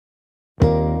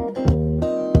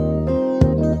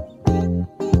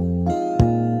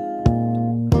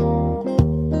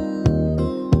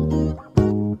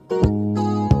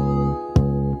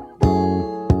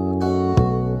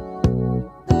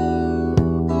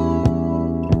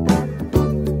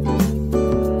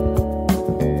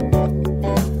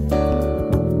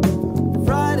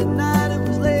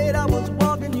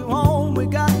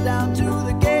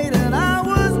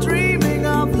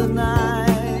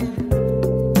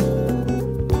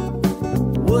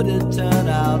would it turn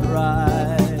out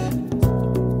right?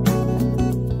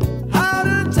 How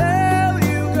to tell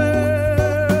you,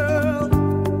 girl,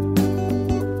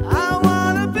 I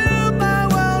wanna build my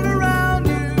world around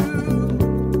you,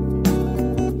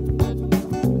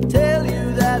 tell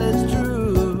you that it's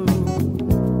true.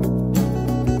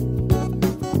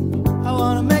 I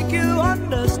wanna make you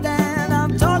understand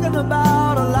I'm talking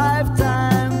about a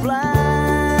lifetime plan.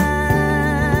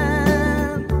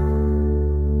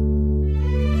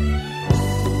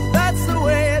 That's the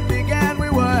way it began. We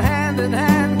were hand in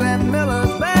hand. Glenn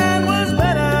Miller's band was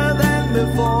better than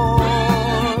before.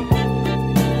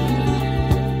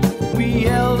 We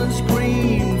yelled and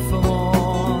screamed for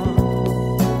more.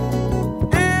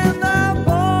 And I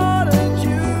boarded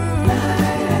you,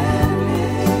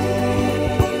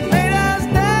 made us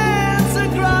dance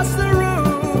across the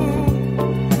room.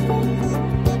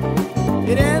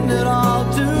 It ended all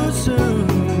too soon.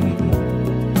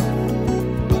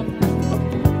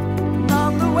 And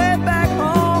on the way back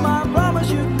home, I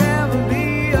promise you'd never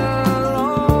be alone.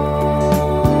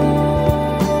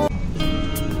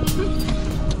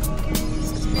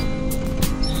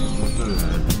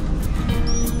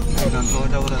 到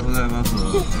着でございます。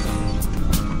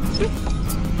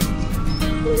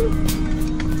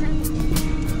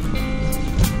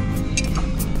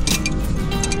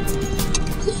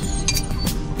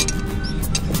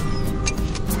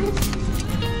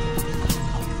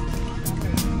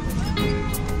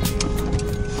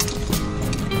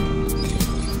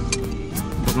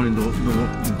どこにどこ行くの？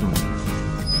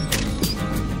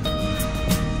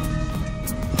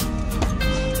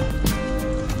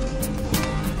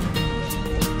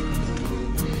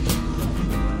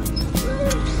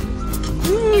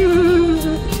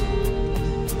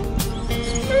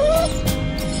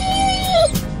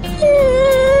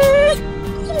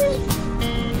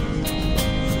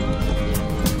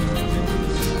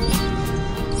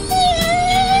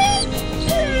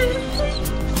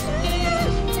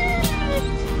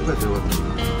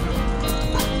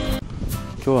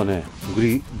今日はね、グ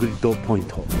リッドポイン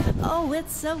ト、というこ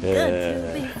と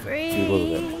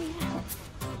で、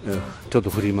ちょっと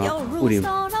フリマの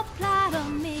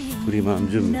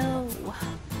準備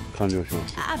完了しま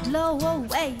した。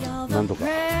なんとか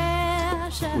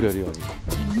売れるように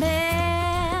お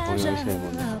願いしたいも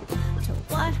んです。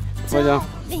おばちゃん、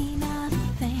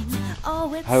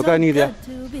早く買いに来てや、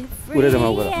売れてま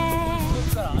うから。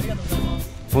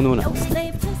とんでもない。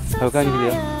早く買いに来て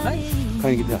や。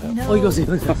買いに来てや。おい、行きますよ。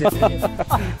フ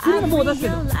リマもう出して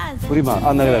るの。フリマ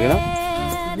あんだけだけな。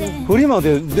フリマ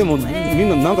ででもみん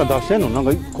ななんか出してんの、なん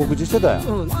か告知してたやん。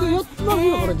うん。で、今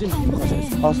から準備任せで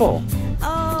す。あ、そう。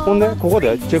ほんでここ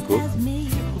でチェック。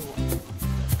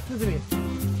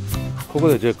ここ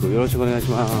でチェックよろしくお願いし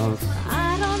ます。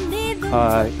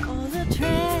はい。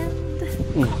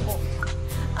うん。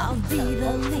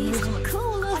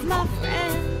ま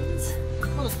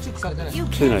だチェックされてない。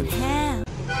してないです。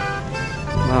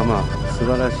まあまあ素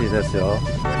晴らしいですよ。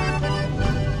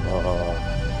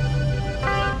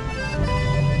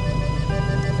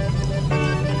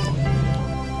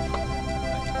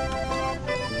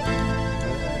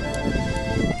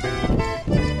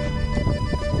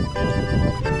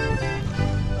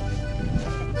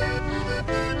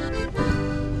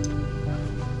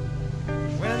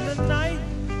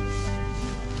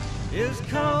Is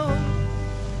calm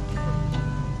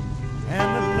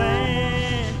and the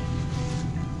land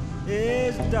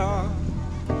is dark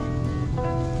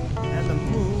and the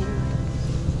moon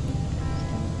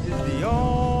is the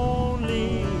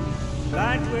only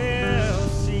light we'll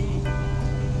see.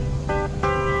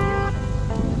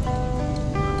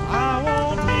 I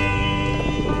won't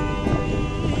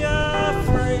be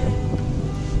afraid.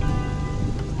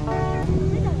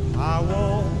 I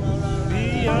won't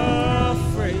be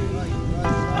afraid.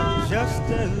 Just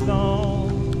as long.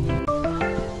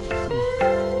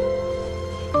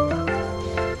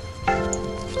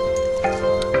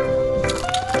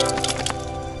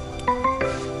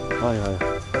 はいはい。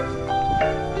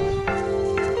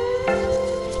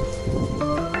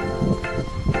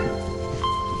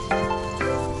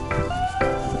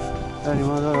何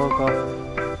戻ろうか。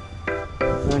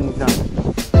何さん。こ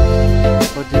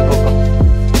っち行こうか。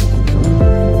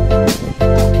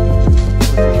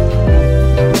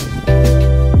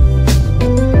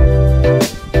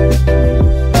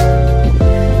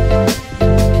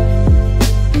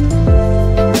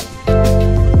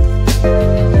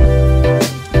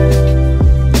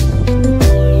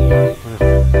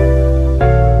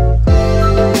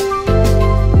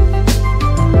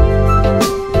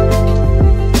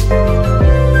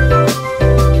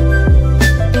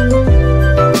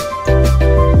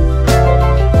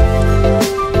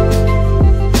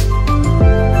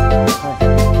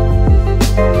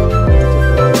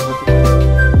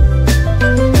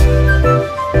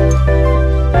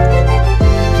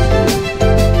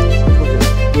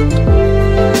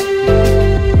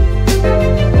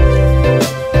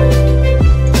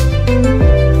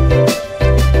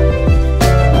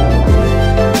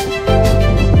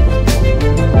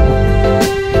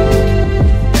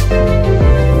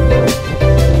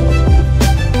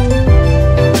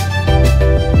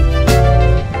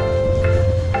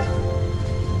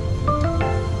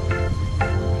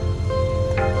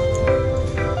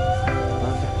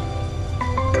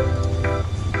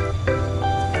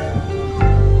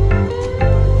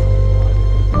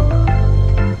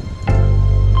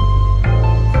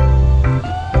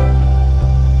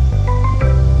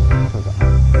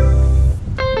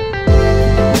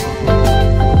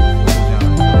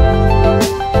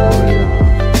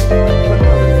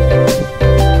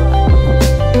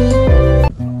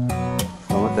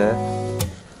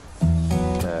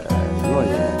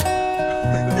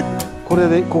これ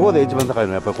でここで一番高いの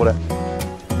はやっぱりこれ。Can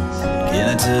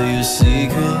I tell you a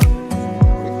secret?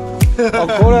 あ、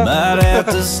これ。 Might have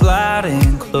to slide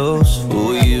in close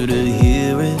for you to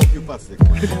hear it.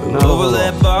 なるほ Over ど。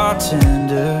 that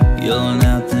bartender yelling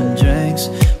out them drinks.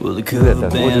 Will the cover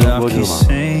band off key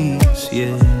saints?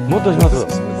 Yeah. もっとします。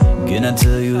Can I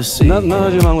tell you a な、 secret?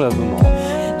 70万ぐらいするの。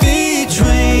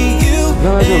 Between you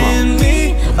and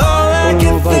me, all I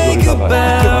can think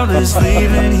about is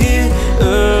leaving here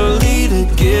early to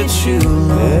get you,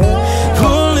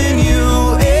 pulling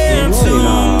you into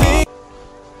me.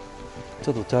 ち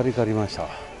ょっとチャリ借りました。あ、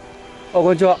こ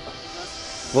んにちは。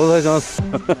ご無沙汰して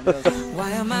ます。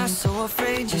 Why am I so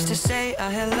afraid just to say a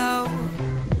hello?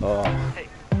 あ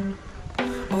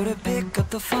Or to pick up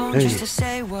the phone just to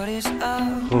say what is up? あ、う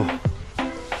ん。こ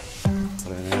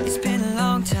れね。 It's been a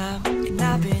long time and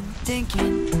I've been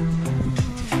thinking.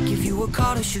 Give you a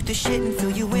call to shoot the shit and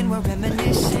fill you in, we're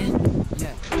reminiscing.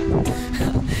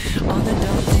 All the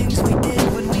dumb things we did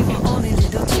when we were only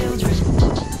little children.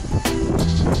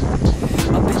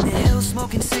 Up in the hills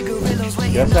smoking cigarillos,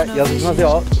 いらっ waiting しゃい、 on や a ってきます vision よ。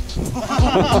 of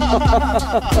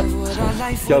what our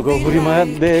life じゃあ would これ be フリマ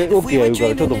like で if OK we や were 言うか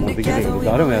らちょっと dreaming 持ってきてんけ together ど with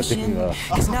誰もやってくんから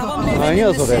Cause now I'm living 何 in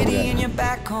や the それ city これ and you're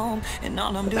back home and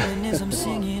all I'm doing is I'm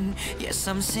singing. Yes,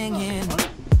 I'm singing.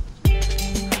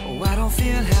 Oh, I don't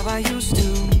feel how I used to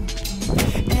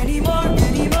anymore.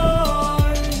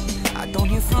 I don't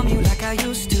hear from you like I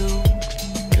used to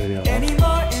anymore.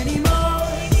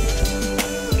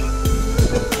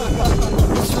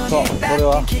 そう、これ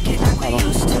は Kick it like we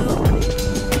used to.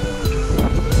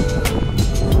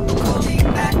 Call me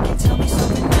back and tell me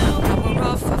something new. Now we're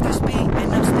off of this beat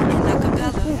and I'm spinning like a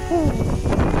pillar.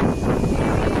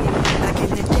 Back in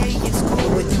the day in school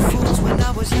with the fools when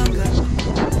I was younger.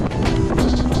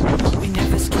 We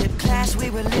never skipped class, we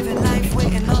were living life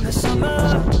waiting on the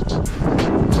summer.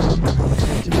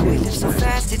 Now we live so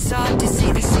fast, it's hard to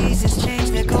see the seasons change.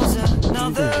 There goes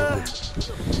another.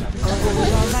 Oh,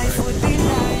 what our life would be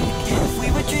like if we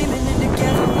were dreaming and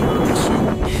together we were wishing.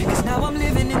 Cause now I'm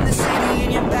living in the city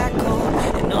and you're back home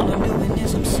and all I'm doing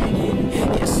is I'm singing.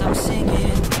 Yes, I'm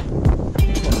singing.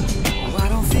 Oh, I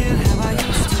don't feel how I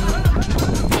used to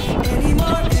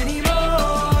anymore.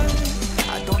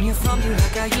 I don't hear from you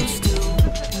like I used to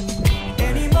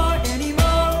anymore.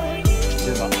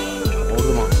 出た。オール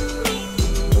ドマン。オ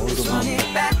ール Let's ドマ run ン。 it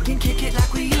back and kick it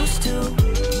like we used to.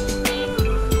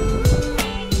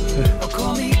 Or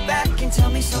call me back and tell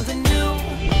me something new.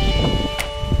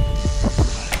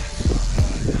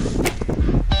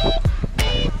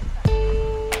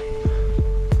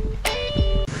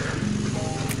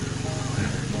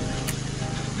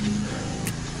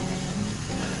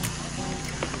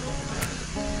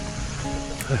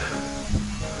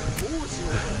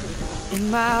 In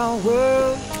my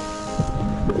world,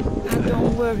 I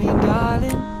don't worry,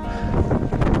 darling.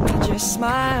 I just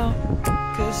smile,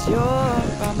 'cause you're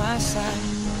by my side.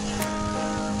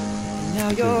 And now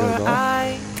your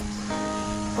eyes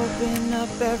open up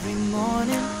every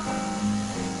morning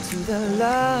to the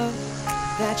love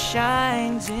that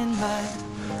shines in mine.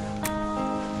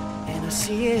 And I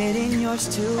see it in yours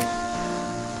too.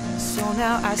 So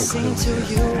now I sing to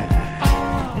you.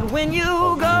 And when you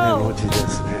ね、 go 文字で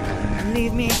すね。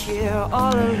 leave me here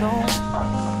all alone.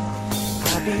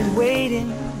 I'll be waiting,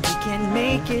 we can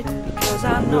make it because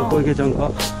I これ know 小池ちゃん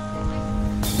か。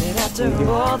 that after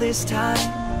all this time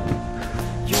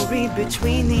you'll read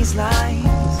between these lines.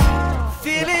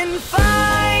 Feeling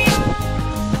fine,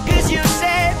 cause you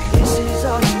said this is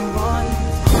all you want.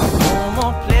 No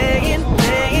more playing on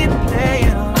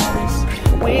this.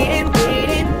 Waiting.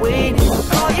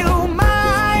 Are you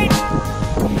mine?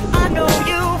 I know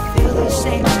you feel the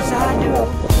same as I do.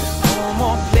 No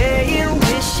more playing,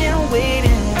 wishing,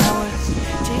 waiting hours.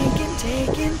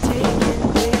 Taking,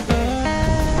 baby.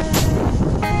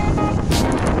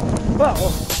 わっ、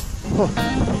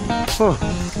お、お、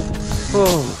お、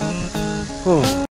お、お。